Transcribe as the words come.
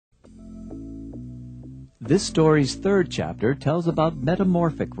This story's third chapter tells about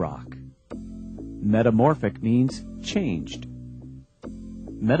metamorphic rock. Metamorphic means changed.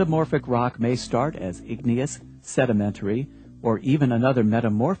 Metamorphic rock may start as igneous, sedimentary, or even another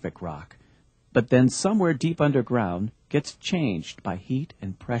metamorphic rock, but then somewhere deep underground gets changed by heat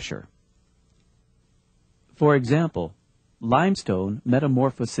and pressure. For example, limestone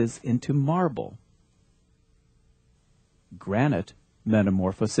metamorphoses into marble. Granite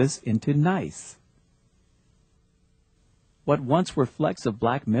metamorphoses into gneiss. What once were flecks of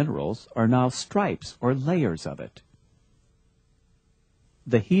black minerals are now stripes or layers of it.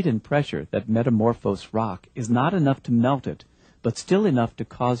 The heat and pressure that metamorphose rock is not enough to melt it, but still enough to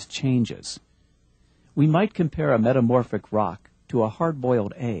cause changes. We might compare a metamorphic rock to a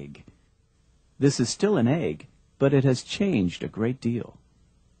hard-boiled egg. This is still an egg, but it has changed a great deal.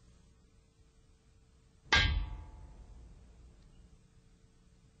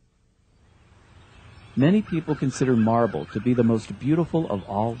 Many people consider marble to be the most beautiful of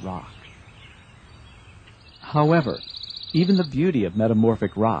all rock. However, even the beauty of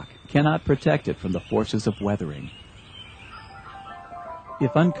metamorphic rock cannot protect it from the forces of weathering.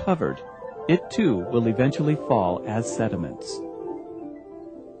 If uncovered, it too will eventually fall as sediments.